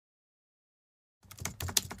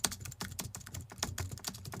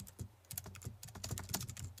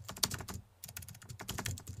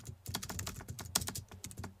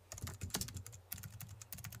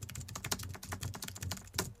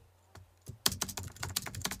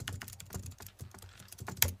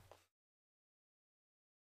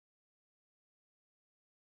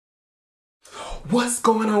What's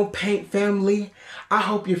going on, paint family? I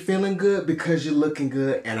hope you're feeling good because you're looking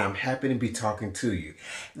good, and I'm happy to be talking to you.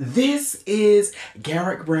 This is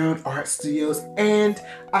Garrick Brown Art Studios, and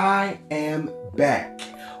I am back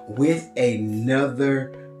with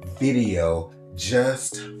another video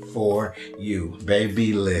just for you.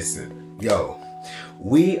 Baby, listen. Yo,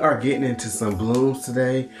 we are getting into some blooms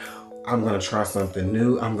today. I'm gonna try something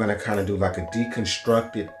new. I'm gonna kind of do like a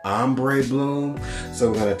deconstructed ombre bloom. So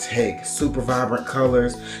we're gonna take super vibrant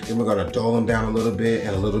colors, then we're gonna dull them down a little bit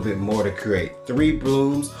and a little bit more to create 3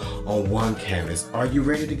 blooms on one canvas. Are you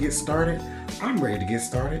ready to get started? I'm ready to get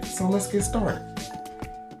started, so let's get started.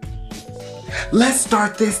 Let's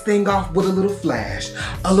start this thing off with a little flash,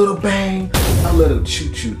 a little bang, a little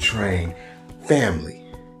choo-choo train.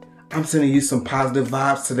 Family, I'm sending you some positive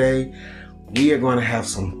vibes today. We are going to have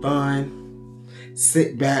some fun.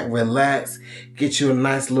 Sit back, relax, get you a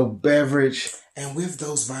nice little beverage. And with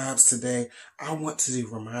those vibes today, I want to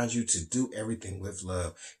remind you to do everything with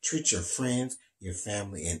love. Treat your friends, your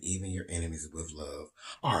family, and even your enemies with love.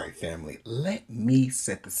 All right, family, let me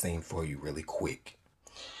set the scene for you really quick.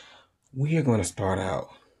 We are going to start out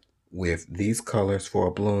with these colors for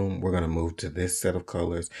a bloom. We're going to move to this set of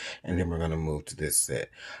colors, and then we're going to move to this set.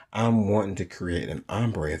 I'm wanting to create an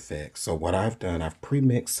ombre effect. So what I've done, I've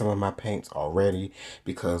pre-mixed some of my paints already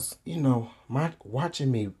because, you know,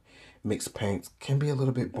 watching me mix paints can be a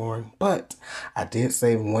little bit boring, but I did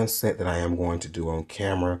save one set that I am going to do on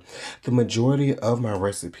camera. The majority of my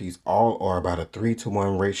recipes all are about a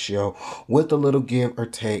 3-to-1 ratio with a little give or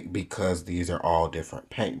take because these are all different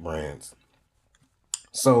paint brands.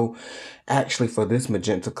 So actually for this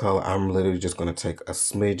magenta color, I'm literally just going to take a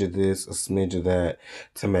smidge of this, a smidge of that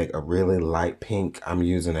to make a really light pink. I'm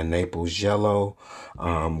using a Naples yellow,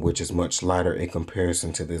 which is much lighter in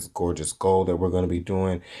comparison to this gorgeous gold that we're going to be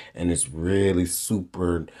doing. And it's really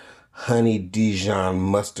super honey Dijon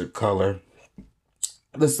mustard color.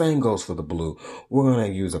 The same goes for the blue. We're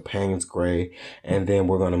going to use a Payne's gray, and then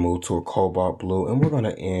we're going to move to a cobalt blue, and we're going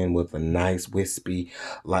to end with a nice wispy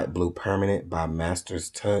light blue permanent by Master's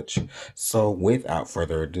Touch. So without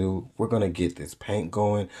further ado, we're going to get this paint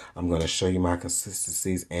going. I'm going to show you my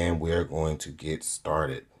consistencies, and we're going to get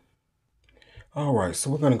started. All right, so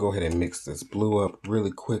we're going to go ahead and mix this blue up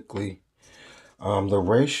really quickly. The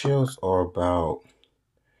ratios are about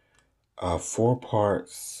 4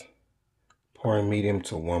 parts pouring medium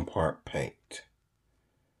to 1 part paint.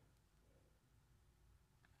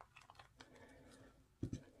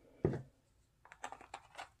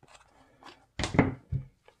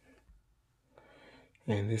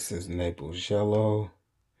 And this is Naples yellow.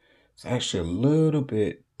 It's actually a little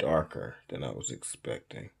bit darker than I was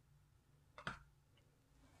expecting.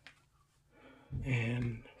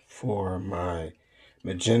 And for my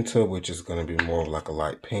magenta, which is going to be more like a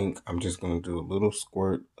light pink, I'm just going to do a little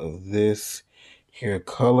squirt of this here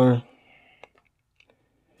color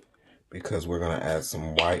because we're going to add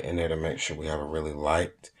some white in there to make sure we have a really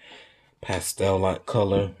light pastel-like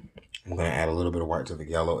color. I'm going to add a little bit of white to the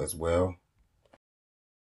yellow as well.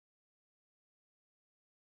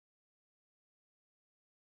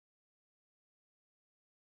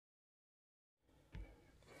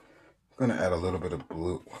 I'm going to add a little bit of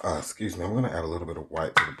blue, I'm going to add a little bit of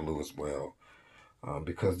white to the blue as well.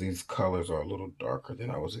 Because these colors are a little darker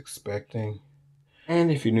than I was expecting.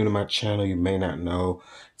 And if you're new to my channel, you may not know,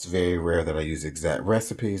 it's very rare that I use exact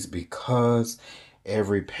recipes because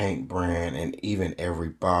every paint brand and even every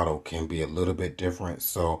bottle can be a little bit different.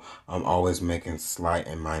 So I'm always making slight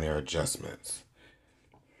and minor adjustments.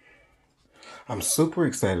 I'm super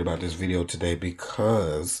excited about this video today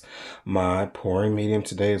because my pouring medium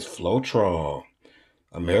today is Floetrol,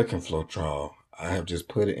 American Floetrol. I have just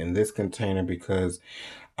put it in this container because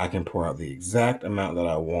I can pour out the exact amount that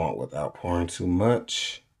I want without pouring too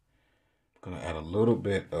much. I'm going to add a little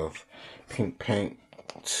bit of pink paint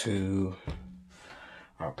to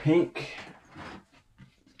our pink.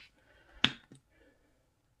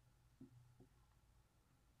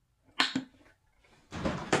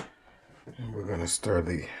 And we're going to stir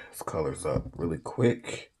these colors up really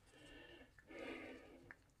quick.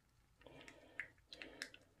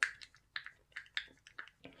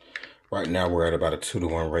 Right now we're at about a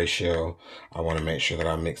 2-to-1 ratio. I want to make sure that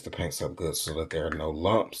I mix the paints up good so that there are no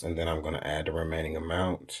lumps, and then I'm going to add the remaining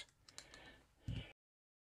amount.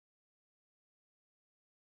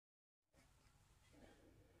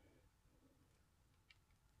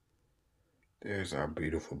 There's our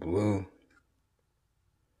beautiful blue.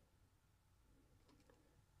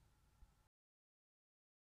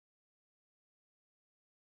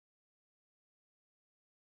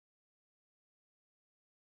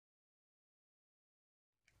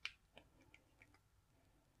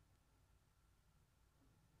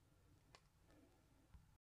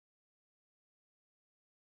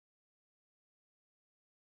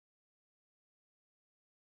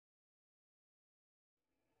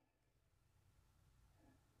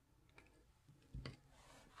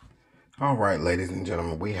 All right, ladies and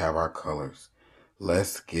gentlemen, we have our colors.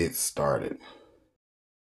 Let's get started.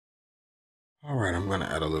 All right, I'm gonna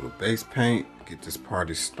add a little base paint, get this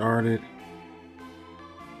party started.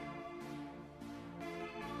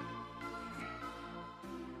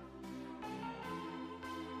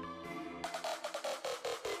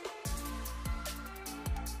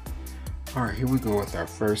 All right, here we go with our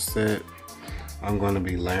first set. I'm going to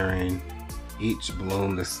be layering each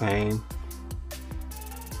bloom the same.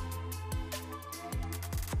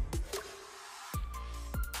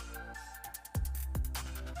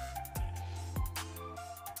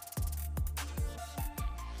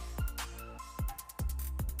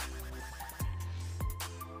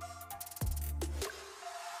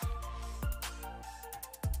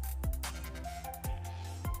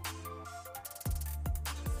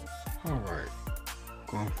 All right,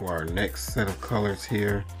 going for our next set of colors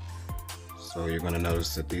here. So you're going to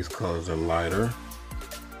notice that these colors are lighter.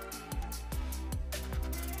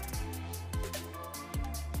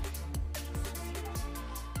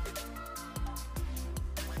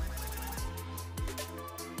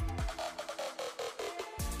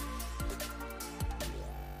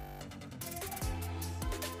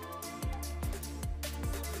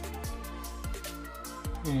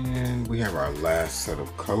 And we have our last set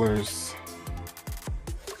of colors.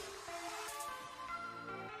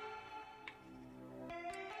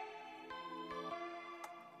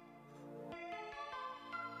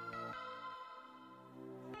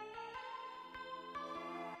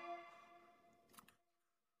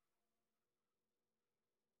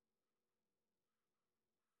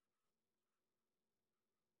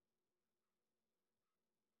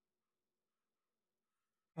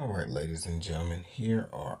 All right, ladies and gentlemen, here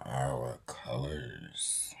are our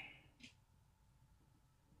colors.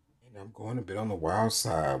 And I'm going a bit on the wild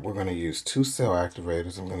side. We're going to use 2 cell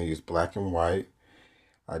activators. I'm going to use black and white.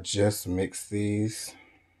 I just mixed these.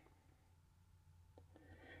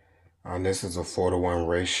 This is a 4:1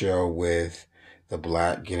 ratio with the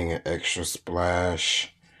black getting an extra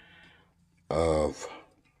splash of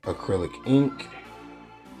acrylic ink.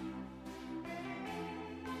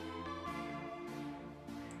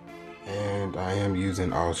 And I am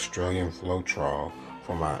using Australian Floetrol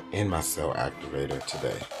for my cell activator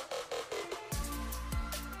today.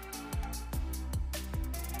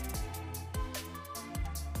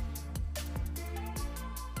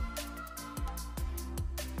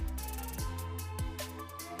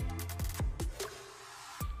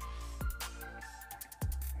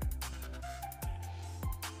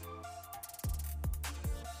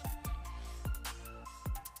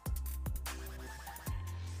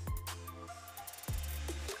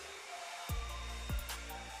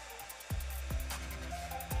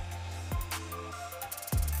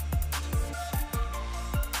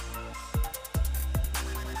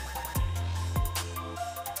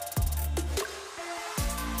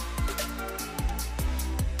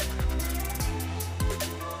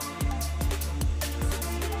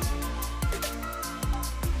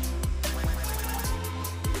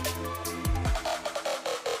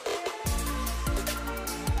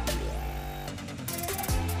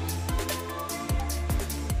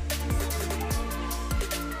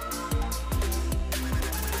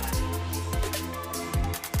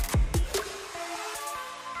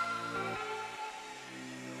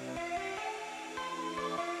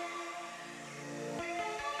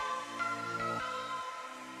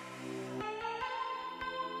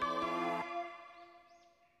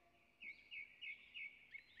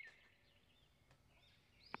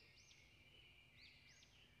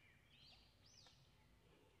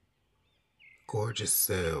 Gorgeous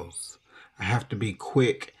cells. I have to be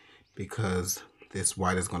quick because this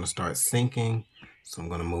white is going to start sinking, so I'm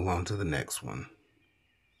going to move on to the next one.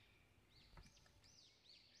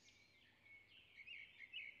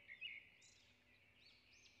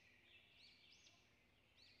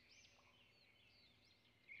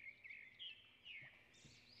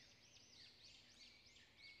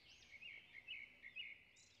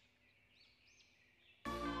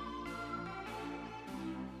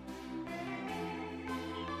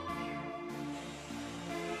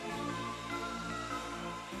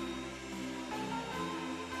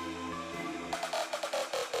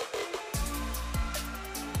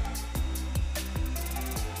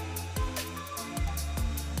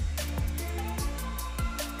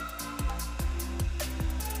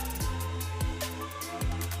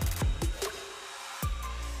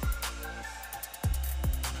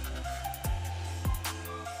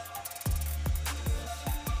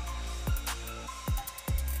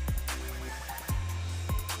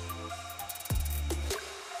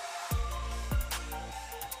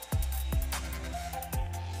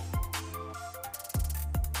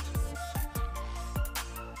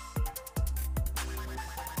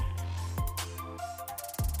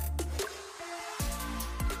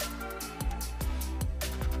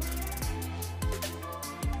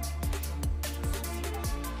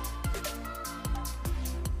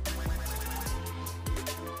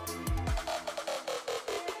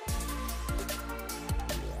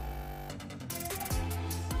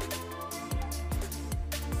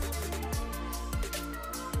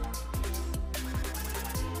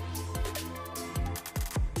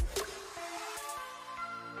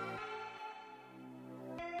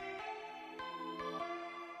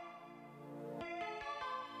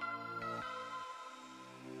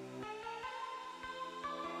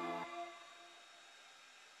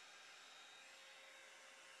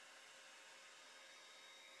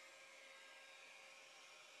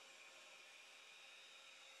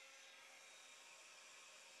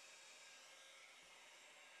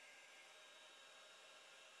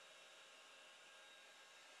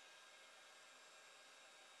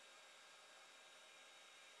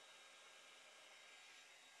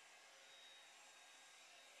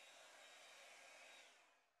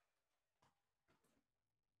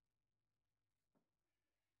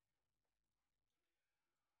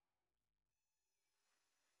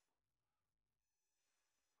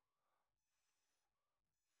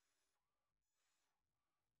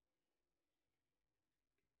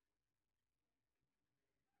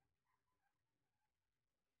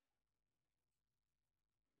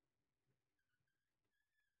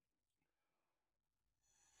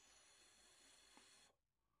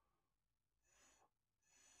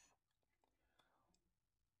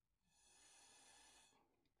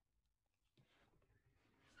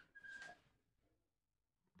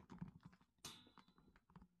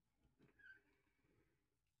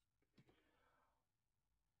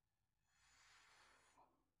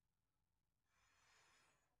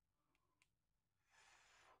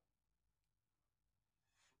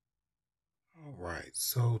 Right,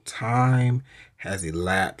 so time has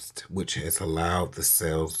elapsed, which has allowed the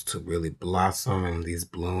cells to really blossom and these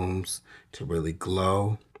blooms to really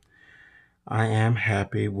glow. I am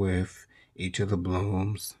happy with each of the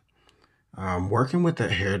blooms. Working with that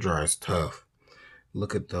hairdryer is tough.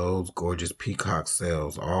 Look at those gorgeous peacock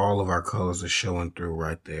cells. All of our colors are showing through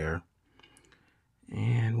right there.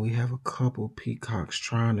 And we have a couple peacocks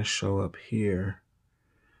trying to show up here.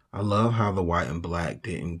 I love how the white and black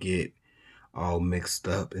didn't get all mixed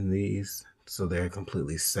up in these, so they're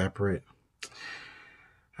completely separate.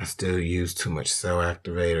 I still use too much cell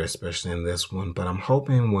activator, especially in this one, but I'm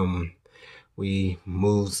hoping when we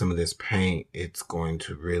move some of this paint, it's going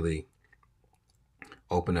to really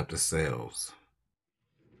open up the cells.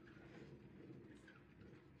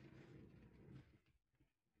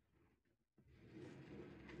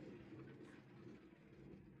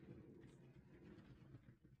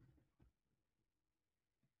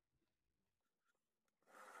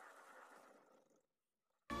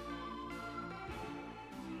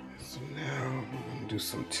 So now I'm going to do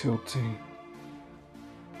some tilting.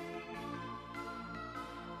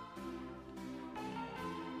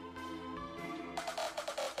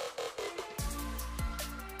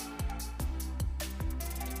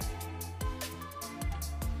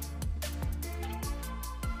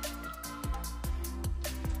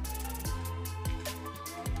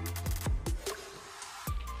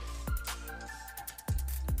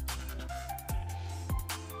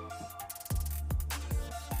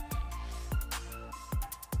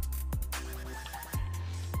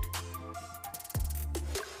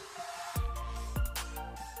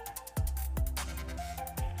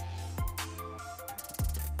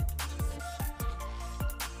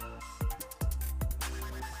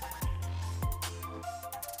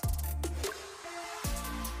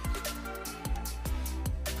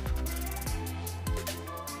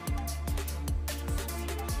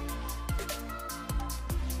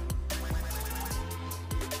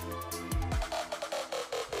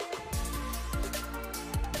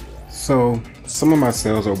 So some of my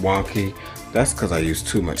cells are wonky. That's because I use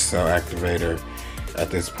too much cell activator. At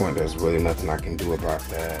this point, there's really nothing I can do about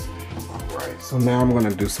that. All right, so now I'm going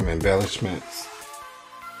to do some embellishments.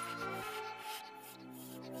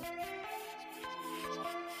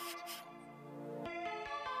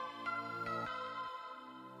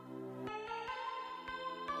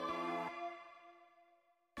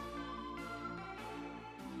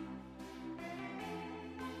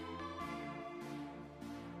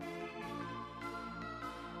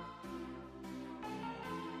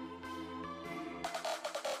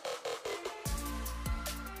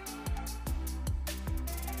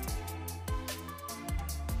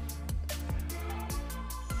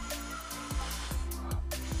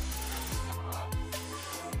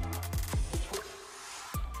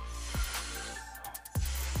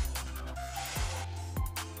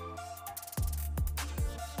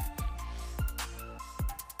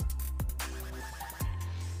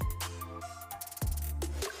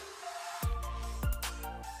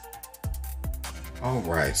 All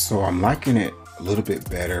right, so I'm liking it a little bit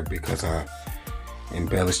better because I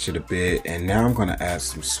embellished it a bit, and now I'm gonna add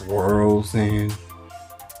some swirls in,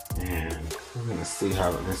 and we're gonna see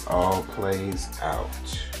how this all plays out.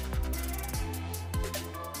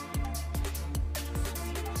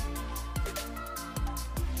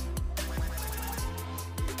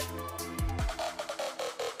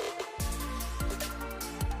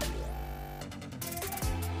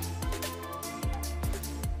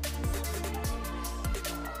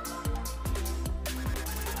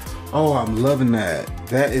 Oh, I'm loving that.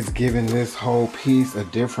 That is giving this whole piece a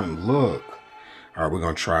different look. All right, we're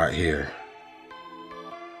gonna try it here.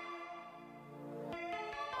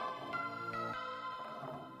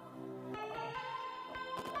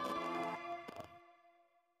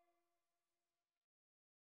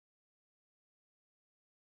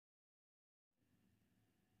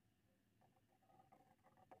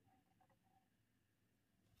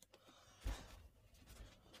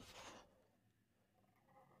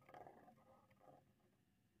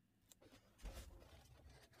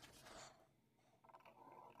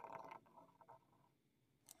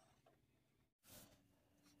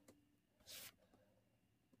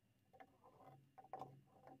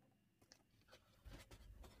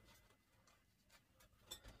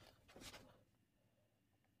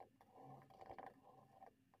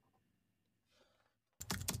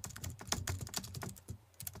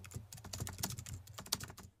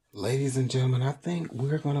 Ladies and gentlemen, I think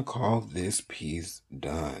we're gonna call this piece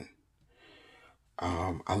done.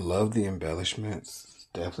 I love the embellishments. It's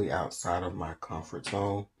definitely outside of my comfort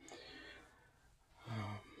zone.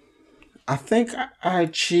 I think I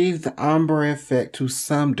achieved the ombre effect to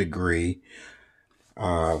some degree.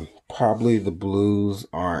 Probably the blues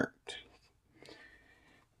aren't,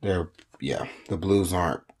 the blues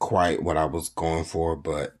aren't quite what I was going for,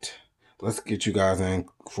 but let's get you guys in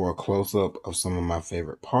for a close-up of some of my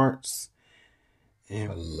favorite parts.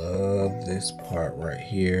 And I love this part right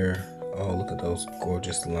here. Oh, look at those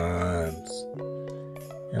gorgeous lines.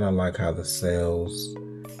 And I like how the sails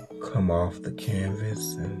come off the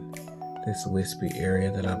canvas and this wispy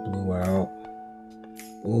area that I blew out.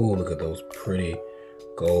 Ooh, look at those pretty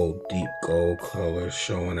gold, deep gold colors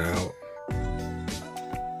showing out.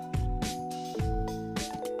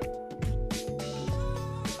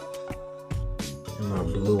 And my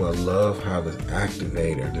blue, I love how the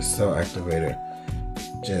activator, the cell activator,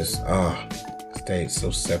 just stayed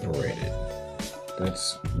so separated.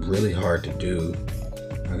 That's really hard to do.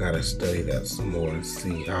 I gotta study that some more and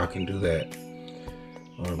see how I can do that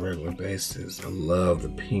on a regular basis. I love the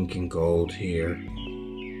pink and gold here.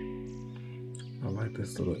 I like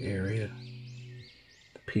this little area,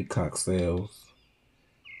 the peacock sails.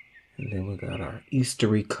 And then we got our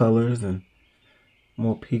Eastery colors and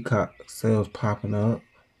more peacock sails popping up.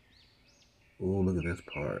 Ooh, look at this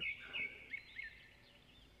part.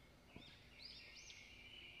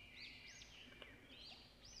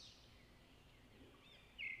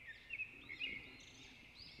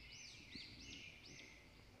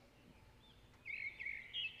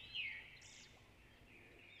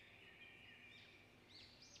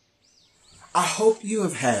 I hope you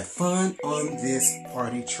have had fun on this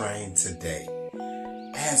party train today.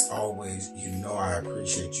 As always, you know I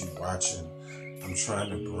appreciate you watching. I'm trying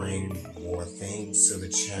to bring more things to the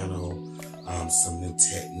channel, some new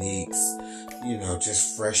techniques, you know,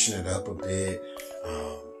 just freshen it up a bit.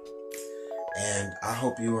 And I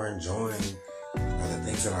hope you are enjoying the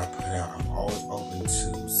things that I put out. I'm always open to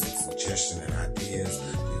some suggestions and ideas.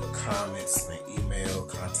 Leave a comment, send an email,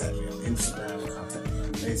 contact me on Instagram, contact me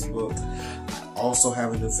on Facebook. I also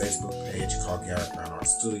have a new Facebook page called Garrett Brown Art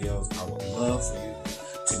Studios. I would love for you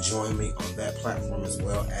to join me on that platform as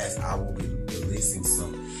well, as I will be releasing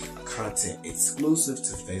some content exclusive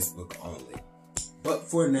to Facebook only. But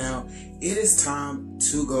for now, it is time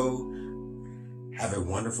to go. Have a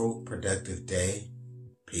wonderful, productive day.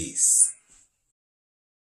 Peace.